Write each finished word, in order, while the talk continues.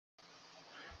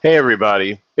Hey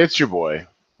everybody, it's your boy,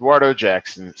 Eduardo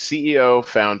Jackson, CEO,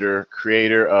 founder,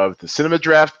 creator of the Cinema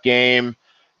Draft game.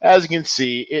 As you can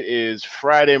see, it is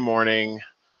Friday morning,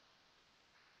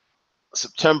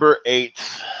 September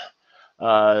 8th.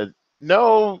 Uh,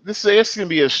 no, this is going to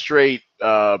be a straight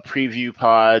preview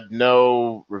pod.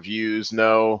 No reviews,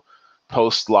 no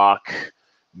post-lock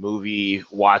movie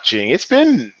watching. It's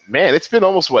been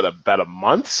almost, about a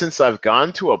month since I've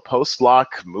gone to a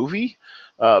post-lock movie,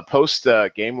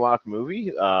 post-game lock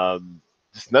movie.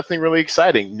 Just nothing really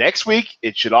exciting. Next week,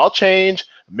 it should all change.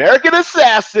 American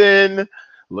Assassin.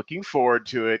 Looking forward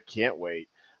to it. Can't wait.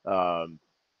 Um,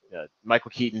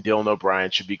 Michael Keaton, Dylan O'Brien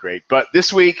should be great. But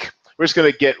this week, we're just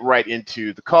going to get right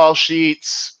into the call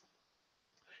sheets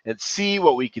and see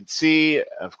what we can see.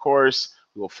 Of course,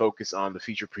 we'll focus on the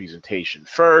feature presentation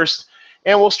first.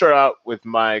 And we'll start out with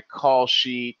my call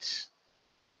sheet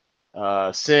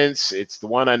since it's the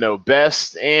one I know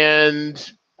best.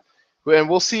 And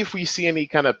we'll see if we see any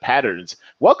kind of patterns.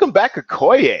 Welcome back,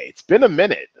 Okoye. It's been a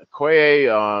minute.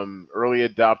 Okoye, early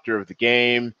adopter of the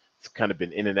game. It's kind of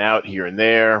been in and out here and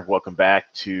there. Welcome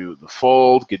back to the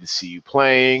fold. Good to see you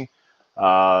playing.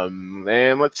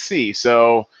 And let's see.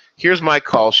 So here's my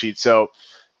call sheet. So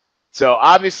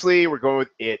obviously we're going with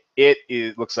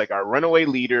it. Looks like our runaway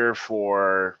leader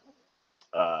for.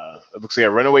 It looks like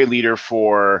a runaway leader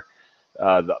for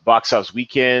the box office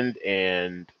weekend.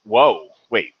 And whoa,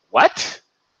 wait, what?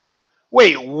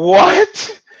 Wait,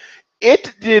 what?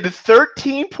 It did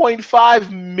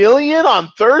 13.5 million on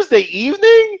Thursday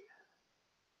evening?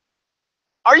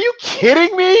 Are you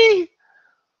kidding me?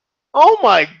 Oh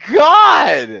my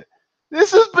god!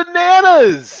 This is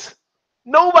bananas.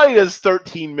 Nobody does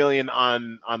 13 million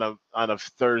on a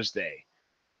Thursday.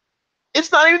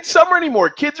 It's not even summer anymore.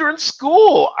 Kids are in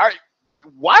school.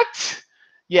 What?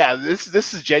 Yeah,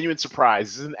 this is genuine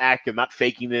surprise. This isn't acting. I'm not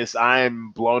faking this.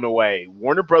 I'm blown away.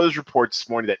 Warner Brothers reports this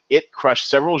morning that it crushed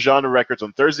several genre records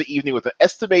on Thursday evening with an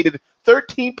estimated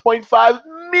 $13.5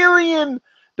 million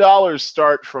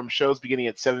start from shows beginning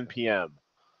at 7 p.m.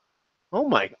 Oh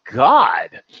my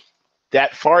God.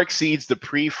 That far exceeds the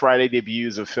pre-Friday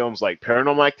debuts of films like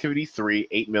Paranormal Activity 3,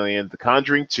 8 million, The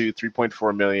Conjuring 2,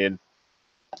 3.4 million,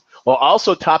 while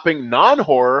also topping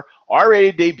non-horror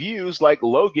R-rated debuts like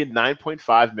Logan,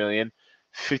 9.5 million,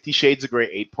 50 Shades of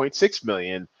Grey, 8.6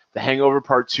 million, The Hangover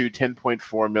Part 2,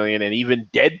 10.4 million, and even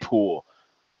Deadpool,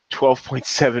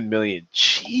 12.7 million.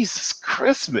 Jesus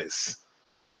Christmas.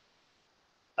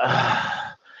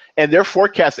 And their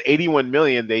forecast, 81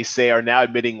 million, they say, are now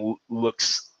admitting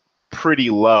looks pretty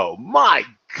low. My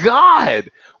God,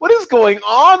 what is going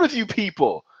on with you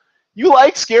people? You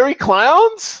like scary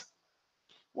clowns?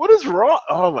 What is wrong?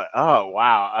 Oh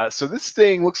wow. So this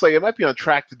thing looks like it might be on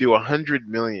track to do 100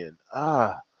 million.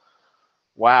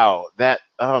 Wow.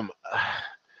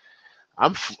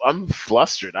 I'm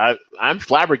flustered. I'm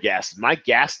flabbergasted. My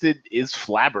gasted is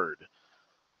flabbered.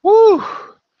 Woo.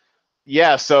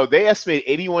 Yeah. So they estimate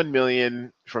 81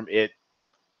 million from it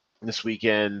this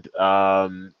weekend.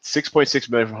 6.6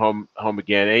 million from home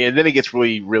again, and then it gets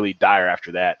really dire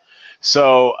after that.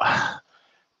 So.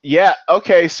 Yeah,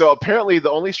 okay, so apparently the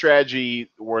only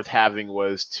strategy worth having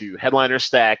was to headliner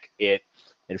stack it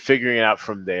and figuring it out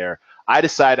from there. I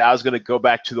decided I was going to go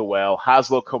back to the well,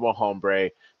 Haslo Como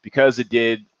Hombre, because it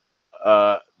did,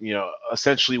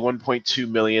 essentially 1.2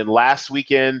 million last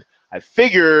weekend. I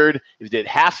figured if it did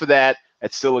half of that,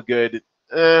 that's still a good,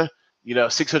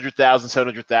 600,000,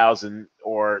 700,000,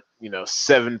 or,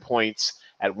 7 points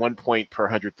at 1 point per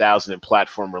 100,000 in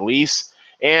platform release.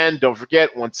 And don't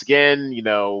forget, once again,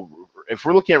 if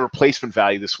we're looking at replacement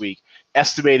value this week,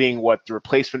 estimating what the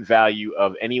replacement value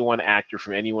of any one actor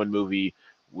from any one movie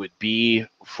would be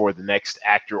for the next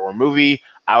actor or movie,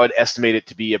 I would estimate it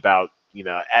to be about,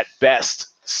 at best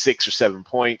 6 or 7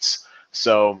 points.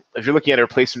 So if you're looking at a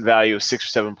replacement value of 6 or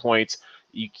 7 points,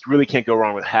 you really can't go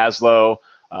wrong with Haslo.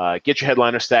 Get your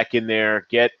headliner stack in there.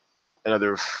 Get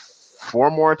another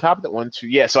 4 more on top of that. 1, 2.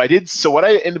 Yeah. So what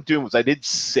I ended up doing was I did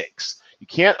 6. You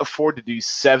can't afford to do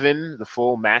 7, the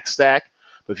full max stack,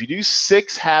 but if you do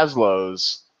 6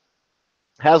 Haslo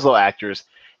actors,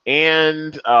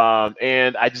 and I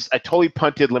totally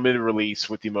punted limited release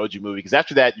with the Emoji Movie, because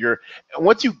after that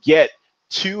once you get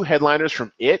 2 headliners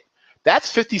from it,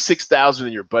 that's 56,000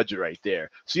 in your budget right there.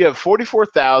 So you have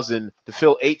 44,000 to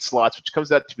fill 8 slots, which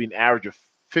comes out to be an average of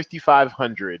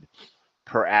 5,500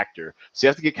 per actor. So you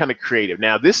have to get kind of creative.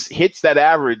 Now this hits that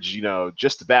average,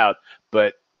 just about,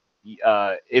 but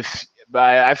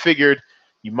I figured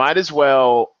you might as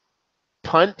well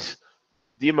punt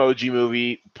with the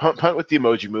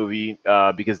Emoji Movie,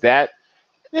 because that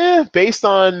Based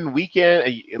on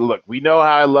weekend, look, we know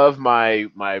how I love my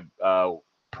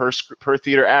per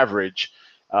theater average,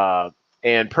 uh,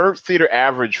 and per theater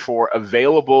average for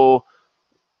available,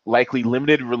 likely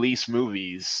limited release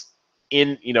movies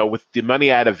in with the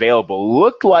money I had available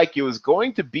looked like it was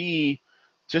going to be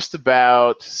just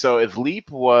about. So if Leap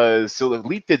did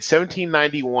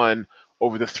 1791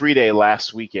 over the 3-day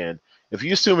last weekend. If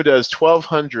you assume it does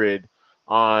 1200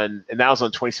 on, and that was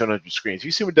on 2700 screens. If you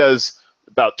assume it does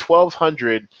about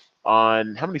 1200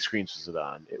 on, how many screens was it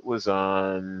on? It was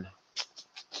on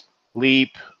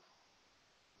Leap.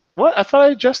 What? I thought I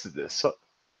adjusted this. So,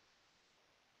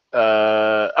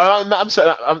 no, I'm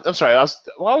sorry. I'm sorry. I was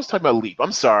talking about Leap.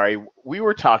 I'm sorry. We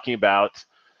were talking about.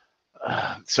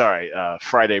 Sorry,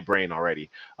 Friday brain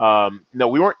already. No,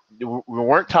 we weren't. We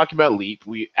weren't talking about Leap.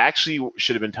 We actually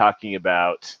should have been talking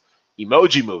about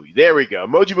Emoji Movie. There we go.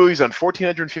 Emoji Movie's on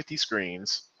 1,450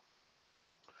 screens.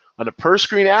 On a per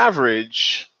screen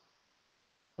average,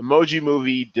 Emoji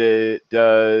Movie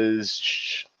does.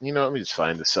 Let me just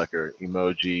find the sucker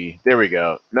emoji. There we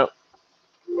go. Nope.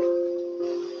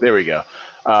 There we go.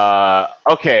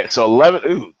 Okay, so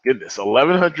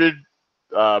 1,100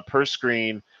 per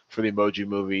screen for the Emoji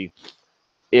Movie.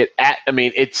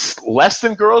 It's less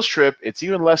than Girls Trip. It's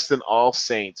even less than All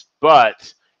Saints,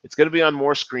 but it's going to be on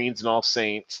more screens than All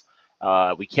Saints.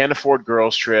 We can't afford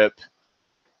Girls Trip.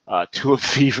 Tulip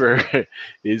Fever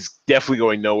is definitely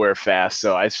going nowhere fast,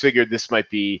 so I figured this might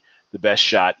be the best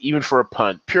shot, even for a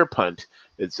punt, pure punt.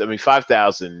 It's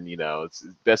 5,000. It's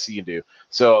the best you can do.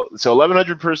 So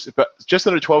 1,100 per, just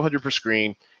under 1,200 per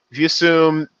screen. If you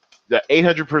assume that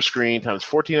 800 per screen times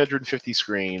 1,450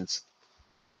 screens,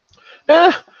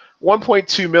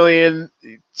 1.2 million,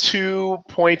 2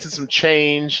 points and some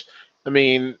change.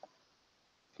 It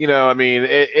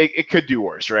could do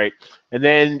worse, right? And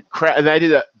then I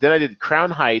did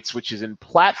Crown Heights, which is in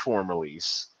platform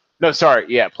release. No, sorry,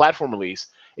 yeah, platform release.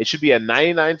 It should be at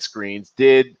 99 screens.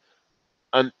 Did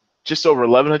just over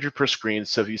 1,100 per screen.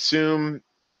 So if you assume,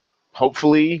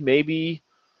 hopefully, maybe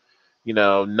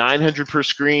 900 per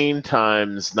screen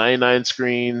times 99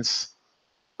 screens.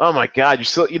 Oh my God, you're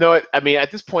still. You know what?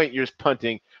 At this point, you're just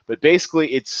punting. But basically,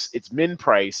 it's min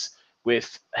price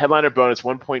with headliner bonus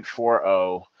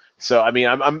 1.40. So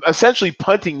I'm essentially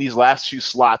punting these last few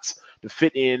slots to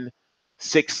fit in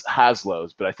 6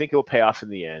 Haslows, but I think it'll pay off in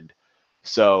the end.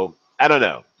 So I don't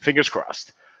know. Fingers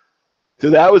crossed. So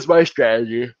that was my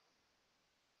strategy.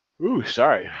 Ooh,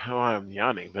 sorry. Oh, I'm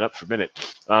yawning. Been up for a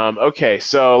minute. Okay,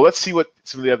 so let's see what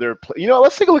some of the other.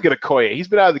 Let's take a look at Okoye. He's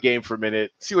been out of the game for a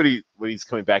minute. See what he's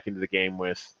coming back into the game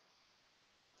with.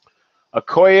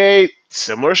 Okoye,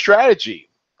 similar strategy.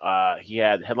 He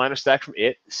had headliner stack from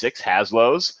It, 6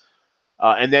 Haslows,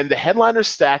 and then the headliner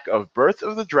stack of Birth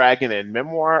of the Dragon and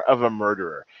Memoir of a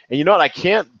Murderer. And you know what? I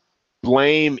can't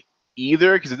blame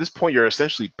either, because at this point you're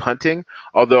essentially punting.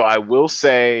 Although I will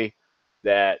say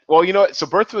that, well, you know what? So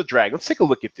Birth of the Dragon. Let's take a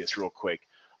look at this real quick.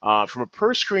 From a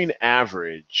per screen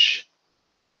average,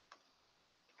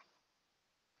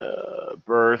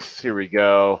 Birth. Here we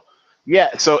go.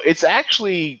 Yeah, so it's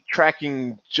actually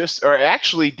tracking it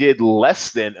actually did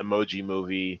less than Emoji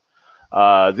Movie.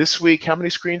 This week, how many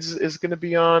screens is going to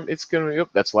be on? It's going to be,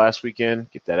 that's last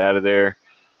weekend. Get that out of there.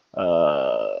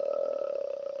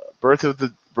 Birth of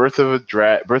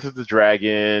the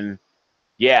Dragon.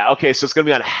 Yeah, okay, so it's going to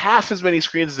be on half as many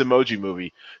screens as Emoji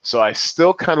Movie. So I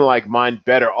still kind of like mine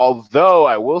better, although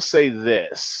I will say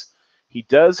this. He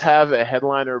does have a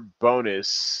headliner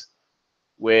bonus,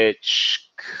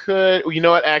 which could,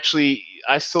 actually,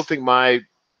 I still think my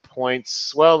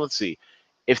points, well, let's see.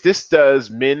 If this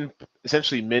does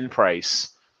essentially min price,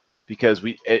 because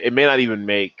it may not even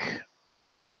make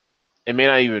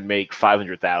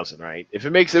 500,000, right? If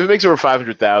it makes over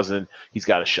 500,000, he's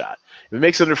got a shot. If it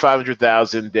makes under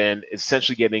 500,000, then it's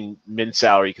essentially getting min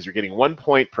salary, because you're getting 1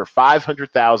 point per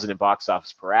 500,000 in box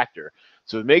office per actor.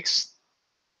 So it makes,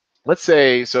 let's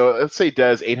say it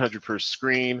does 800 per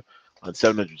screen on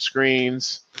 700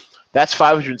 screens. That's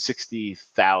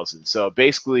 560,000. So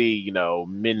basically,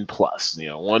 min plus,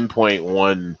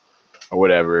 1.1 or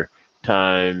whatever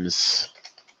times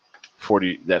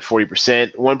 40%,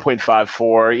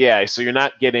 1.54. Yeah, so you're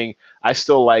not getting, I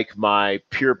still like my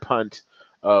pure punt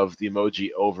of the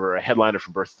emoji over a headliner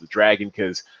from Birth of the Dragon,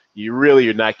 because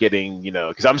you're not getting,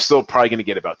 because I'm still probably going to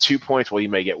get about 2 points, while you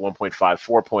may get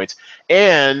 1.54 points.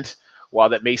 And while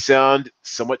that may sound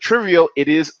somewhat trivial, it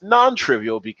is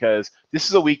non-trivial, because this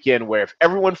is a weekend where if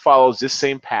everyone follows this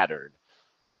same pattern,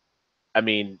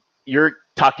 you're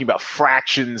talking about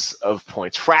fractions of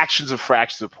points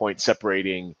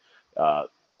separating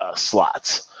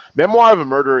slots. Memoir of a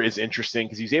Murderer is interesting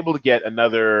because he's able to get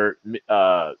another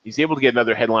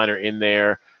headliner in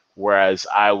there, whereas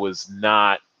I was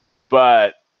not.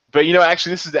 But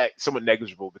actually, this is somewhat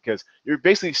negligible because you're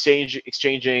basically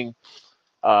exchanging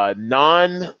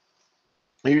non.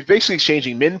 You're basically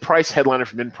exchanging min-price headliner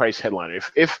for min-price headliner.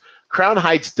 If Crown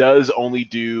Heights does only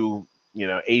do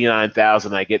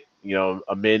 89,000, I get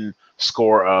a min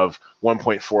score of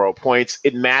 1.40 points.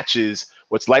 It matches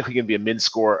what's likely going to be a min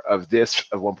score of this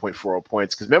of 1.40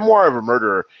 points because Memoir of a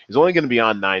Murderer is only going to be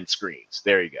on 9 screens.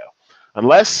 There you go.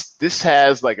 Unless this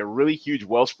has like a really huge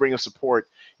wellspring of support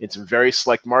in some very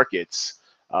select markets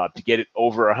to get it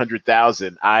over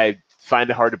 100,000, I find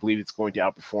it hard to believe it's going to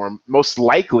outperform. Most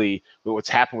likely, what's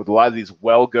happened with a lot of these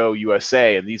Go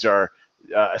USA, and these are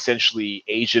essentially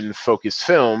Asian-focused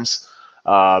films,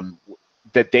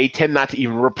 that they tend not to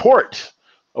even report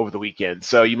over the weekend.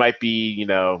 So you might be,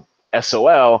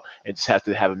 SOL and just have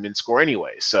to have a min score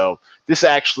anyway. So this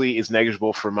actually is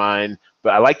negligible for mine,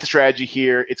 but I like the strategy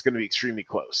here. It's going to be extremely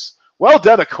close. Well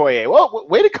done, Okoye. Well,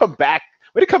 way to come back.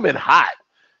 Way to come in hot.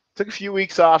 Took a few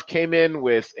weeks off, came in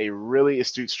with a really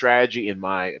astute strategy, in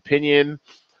my opinion.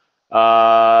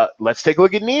 Let's take a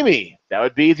look at Nimi. That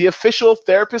would be the official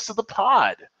therapist of the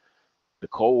pod,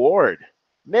 Nicole Ward.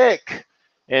 Nick.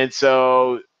 And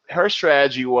so her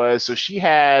strategy was, so she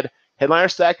had headliner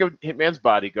stack of Hitman's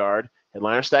Bodyguard,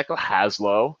 headliner stack of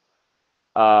Haslo,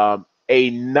 a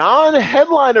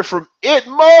non-headliner from It.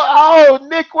 Oh,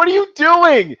 Nick, what are you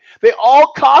doing? They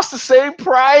all cost the same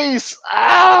price.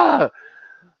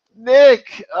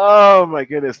 Nick. Oh my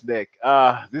goodness, Nick.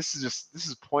 This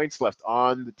is points left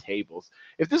on the tables.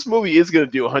 If this movie is going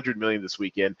to do 100 million this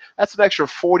weekend, that's an extra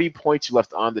 40 points you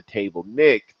left on the table.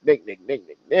 Nick,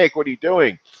 what are you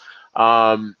doing?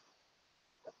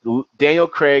 Daniel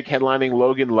Craig headlining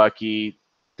Logan Lucky.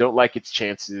 Don't like its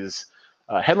chances.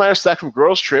 Headliner stack from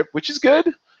Girls Trip, which is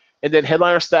good. And then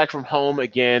headliner stack from Home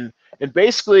again. And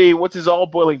basically what this is all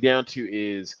boiling down to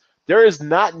is there is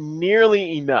not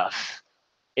nearly enough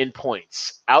in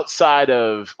points outside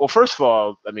of, well, first of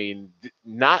all, I mean,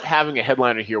 not having a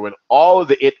headliner here when all of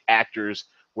the It actors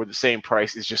were the same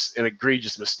price is just an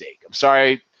egregious mistake. I'm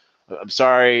sorry,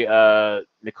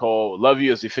 Nicole. Love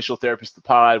you as the official therapist of the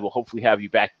pod. We'll hopefully have you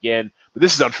back again. But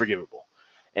this is unforgivable.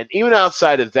 And even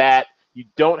outside of that, you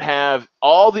don't have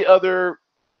all the other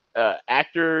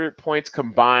actor points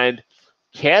combined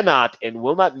cannot and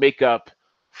will not make up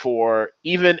for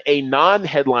even a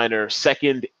non-headliner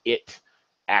second It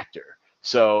actor.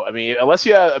 So, I mean,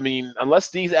 unless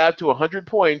these add to 100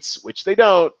 points, which they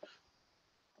don't,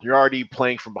 you're already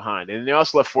playing from behind. And they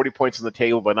also left 40 points on the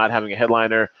table by not having a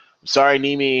headliner. I'm sorry,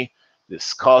 Nimi.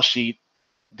 This call sheet,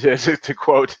 to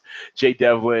quote Jay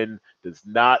Devlin, does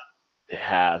not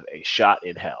have a shot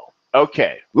in hell.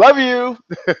 Okay, love you.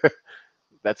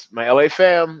 That's my LA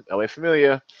fam, LA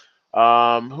Familia.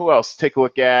 Who else? Take a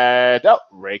look at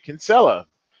Ray Kinsella.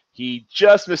 He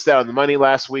just missed out on the money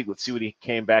last week. Let's see what he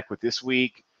came back with this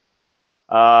week.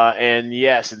 And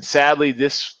yes, and sadly,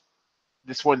 this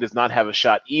one does not have a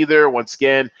shot either. Once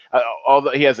again,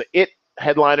 although he has an It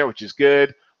headliner, which is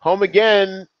good. Home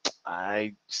again,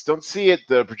 I just don't see it.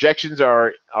 The projections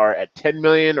are at 10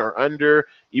 million or under,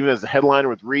 even as the headliner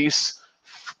with Reese.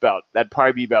 That'd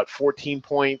probably be about 14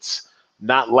 points.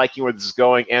 Not liking where this is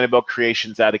going. Annabelle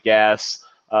Creations out of gas.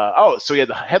 So he had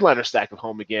the headliner stack of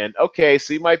Home again. Okay,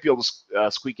 so you might be able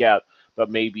to squeak out,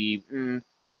 but maybe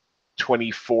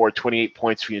 24, 28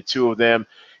 points between the two of them.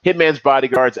 Hitman's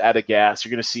Bodyguard's out of gas.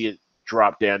 You're going to see it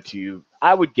drop down to,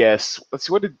 I would guess, let's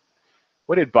see,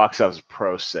 what did Box Office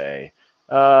Pro say?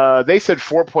 They said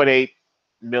 4.8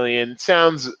 million.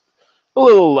 Sounds a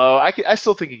little low. I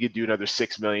still think you could do another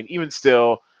 6 million. Even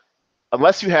still,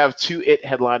 unless you have two It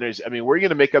headliners, I mean, where are you going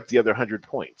to make up the other 100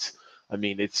 points? I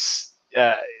mean, it's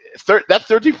that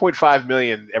 13.5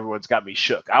 million. Everyone's got me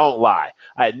shook. I won't lie.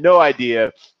 I had no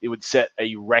idea it would set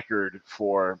a record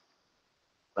for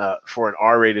an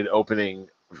R-rated opening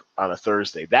on a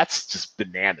Thursday. That's just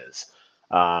bananas.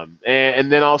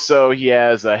 And then also he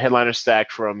has a headliner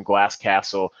stack from Glass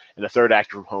Castle and a third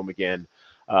actor from Home again.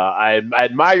 I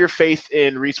admire your faith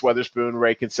in Reese Witherspoon,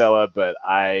 Ray Kinsella, but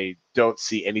I don't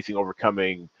see anything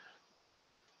overcoming,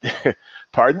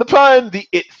 pardon the pun, the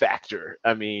It factor.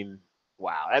 I mean,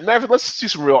 wow. And let's do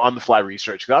some real on-the-fly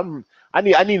research. I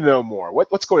need to know more.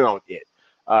 What's going on with It?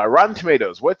 Rotten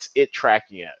Tomatoes, what's It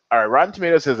tracking at? All right, Rotten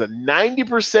Tomatoes has a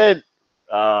 90%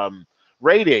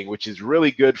 rating, which is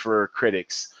really good for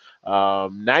critics.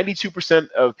 92%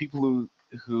 of people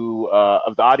who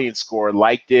of the audience score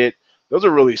liked it. Those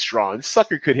are really strong. This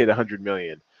sucker could hit 100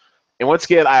 million. And once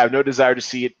again, I have no desire to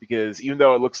see it because even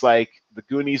though it looks like the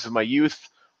Goonies of my youth,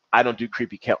 I don't do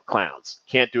creepy clowns.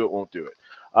 Can't do it, won't do it.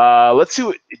 Let's see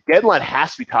what Deadline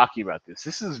has to be talking about this.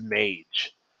 This is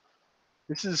Mage.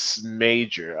 This is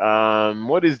major.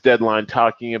 What is Deadline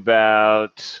talking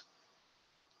about?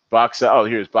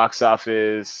 Here's box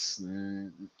office.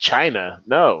 China.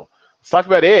 No. Let's talk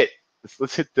about it.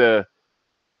 Let's hit the.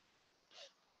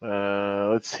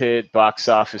 Let's hit box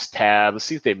office tab. Let's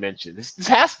see if they mention this. This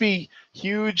has to be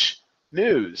huge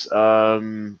news.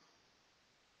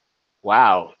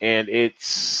 Wow, and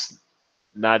it's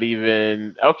not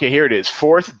even okay. Here it is.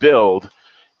 Fourth build.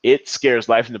 It Scares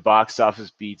Life in the box office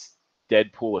beats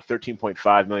Deadpool, a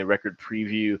 13.5 million record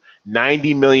preview,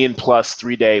 90 million plus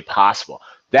 3-day possible.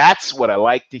 That's what I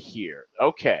like to hear.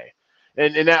 Okay.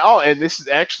 And this is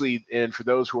actually, and for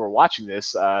those who are watching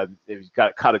this, if you've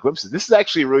caught a glimpse of this, is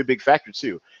actually a really big factor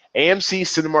too. AMC,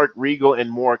 Cinemark, Regal, and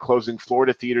more closing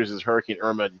Florida theaters as Hurricane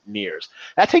Irma nears.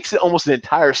 That takes almost an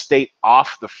entire state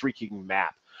off the freaking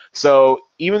map. So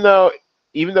even though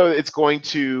it's going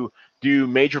to do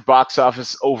major box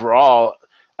office overall,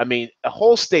 I mean, a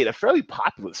whole state, a fairly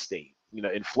populous state,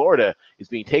 in Florida, is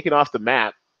being taken off the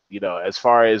map, as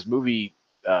far as movie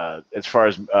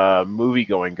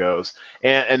going goes.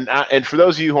 And for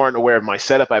those of you who aren't aware of my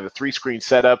setup, I have a 3-screen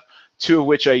setup, 2 of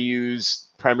which I use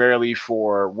primarily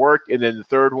for work, and then the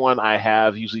third one I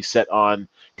have usually set on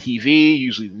TV,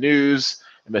 usually the news,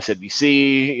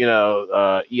 MSNBC,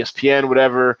 ESPN,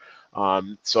 whatever.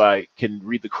 So I can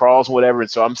read the crawls and whatever.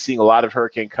 And so I'm seeing a lot of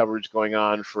hurricane coverage going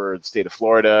on for the state of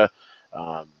Florida.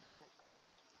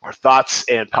 Our thoughts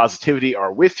and positivity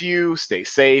are with you. Stay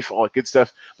safe, all that good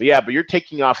stuff. But you're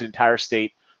taking off an entire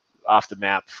state off the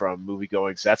map from movie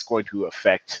going. So that's going to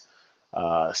affect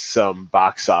some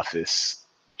box office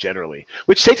generally,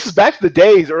 which takes us back to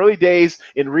the early days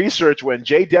in research when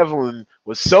Jay Devlin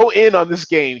was so in on this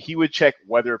game, he would check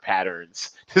weather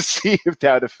patterns to see if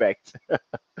that would affect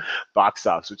box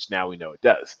office, which now we know it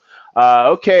does.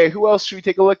 Okay, who else should we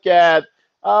take a look at?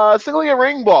 Let's take a look at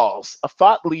Ring Balls, a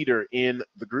thought leader in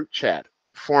the group chat,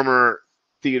 former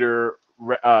theater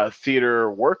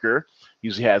worker,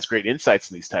 usually has great insights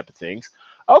in these type of things.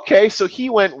 Okay, so he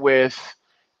went with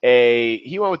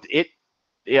the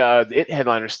It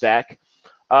headliner stack,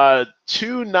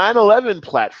 2 9/11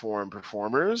 platform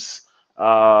performers,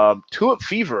 Tulip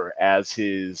Fever as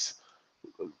his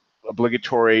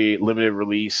obligatory limited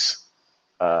release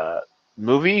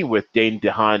movie with Dane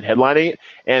DeHaan headlining it,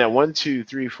 and a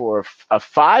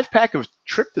 5-pack of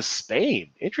Trip to Spain.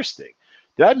 Interesting.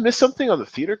 Did I miss something on the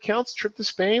theater counts? Trip to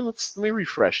Spain? Let me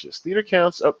refresh this. Theater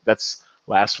counts. Oh, that's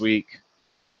last week.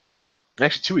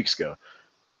 Actually, 2 weeks ago.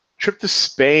 Trip to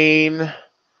Spain.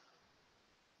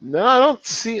 No, I don't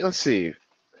see. Let's see.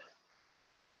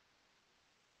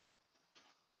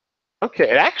 Okay,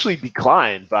 it actually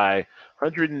declined by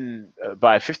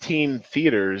 15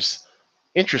 theaters.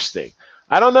 Interesting.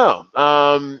 I don't know.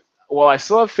 Well, I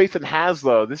still have faith in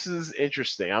Haslo. This is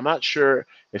interesting. I'm not sure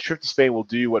if Trip to Spain will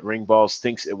do what Ring Balls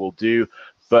thinks it will do,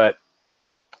 but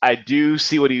I do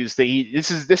see what he was thinking.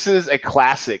 This is a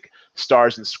classic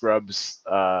Stars and Scrubs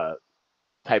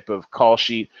type of call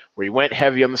sheet where he went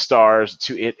heavy on the stars,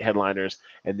 2 It headliners,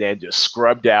 and then just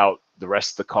scrubbed out the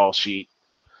rest of the call sheet.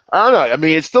 I don't know. I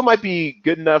mean, it still might be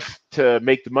good enough to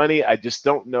make the money. I just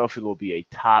don't know if it will be a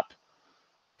top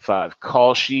 5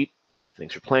 call sheet.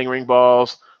 Thanks for playing, Ring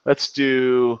Balls. Let's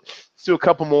do a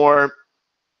couple more.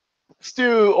 Let's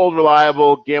do Old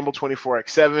Reliable, Gamble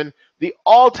 24x7, the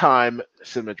all-time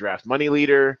cinema draft money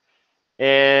leader.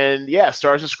 And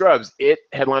Stars and Scrubs, It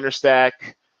headliner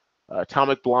stack,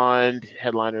 Atomic Blonde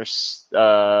headliners,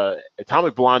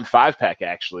 Atomic Blonde 5-pack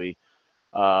actually.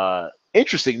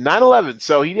 Interesting, 9/11.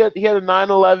 So he had a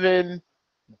 9/11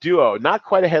 duo, not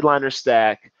quite a headliner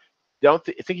stack. I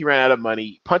think he ran out of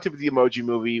money. Punted with the Emoji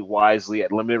Movie wisely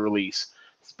at limited release,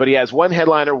 but he has one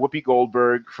headliner, Whoopi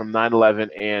Goldberg from 9/11,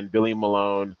 and Billy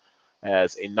Malone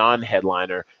as a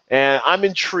non-headliner. And I'm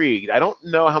intrigued. I don't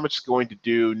know how much it's going to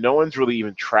do. No one's really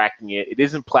even tracking it. It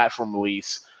isn't platform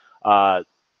release.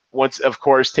 Once, of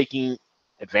course, taking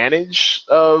advantage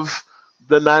of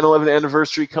the 9/11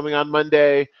 anniversary coming on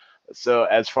Monday. So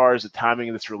as far as the timing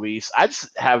of this release, I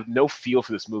just have no feel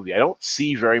for this movie. I haven't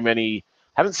seen very many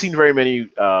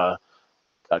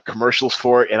commercials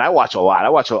for it, and I watch a lot.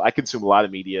 I consume a lot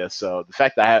of media, so the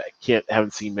fact that I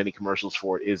haven't seen many commercials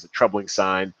for it is a troubling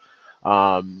sign.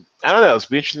 I don't know. It's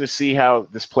be interesting to see how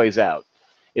this plays out.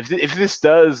 If this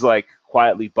does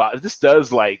if this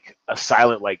does like a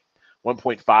silent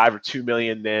 1.5 or 2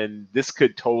 million, then this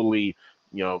could totally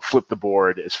flip the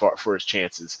board as far for his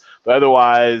chances. But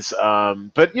otherwise,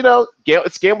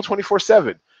 it's Gamble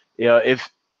 24/7.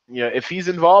 If he's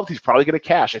involved, he's probably going to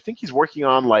cash. I think he's working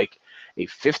on a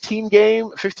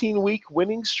 15-week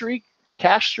winning streak,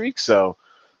 cash streak. So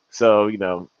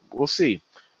we'll see.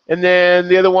 And then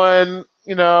the other one,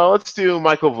 let's do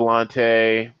Michael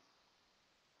Vellante.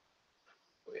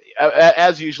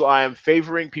 As usual, I am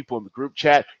favoring people in the group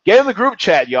chat. Get in the group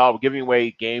chat, y'all. We're giving away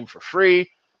a game for free.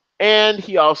 And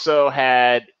he also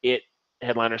had it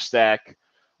headliner stack.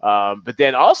 But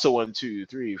then also 1, 2,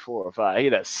 3, 4, 5. He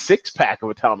had a 6-pack of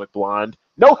Atomic Blonde.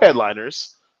 No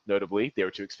headliners, notably. They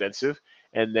were too expensive.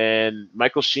 And then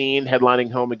Michael Sheen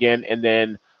headlining Home Again. And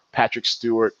then Patrick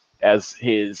Stewart as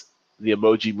the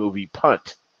Emoji Movie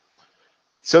Punt.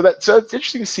 So it's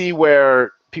interesting to see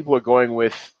where people are going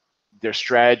with their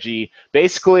strategy.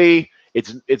 Basically,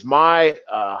 it's my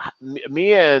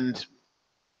me and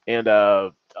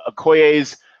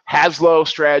Okoye's Haslo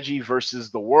strategy versus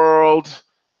the world.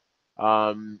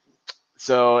 And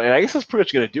I guess that's pretty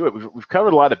much going to do it. We've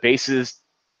covered a lot of bases.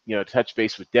 Touch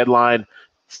base with Deadline.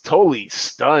 It's totally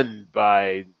stunned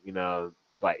by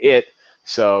it.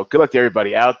 So good luck to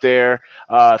everybody out there.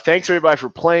 Thanks everybody for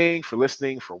playing, for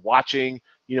listening, for watching.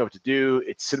 You know what to do.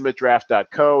 It's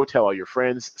cinemadraft.co. Tell all your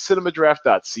friends.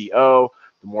 Cinemadraft.co.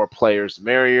 The more players, the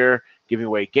merrier. Giving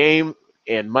away game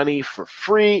and money for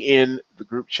free in the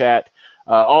group chat.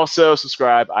 Also,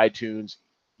 subscribe, iTunes,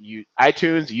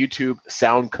 YouTube,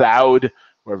 SoundCloud,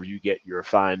 wherever you get your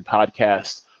fine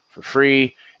podcasts for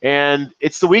free. And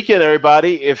it's the weekend,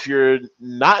 everybody. If you're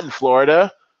not in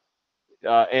Florida,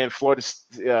 and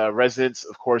Florida residents,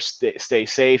 of course, stay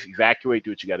safe, evacuate,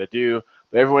 do what you got to do.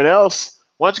 But everyone else,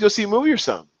 why don't you go see a movie or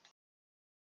something?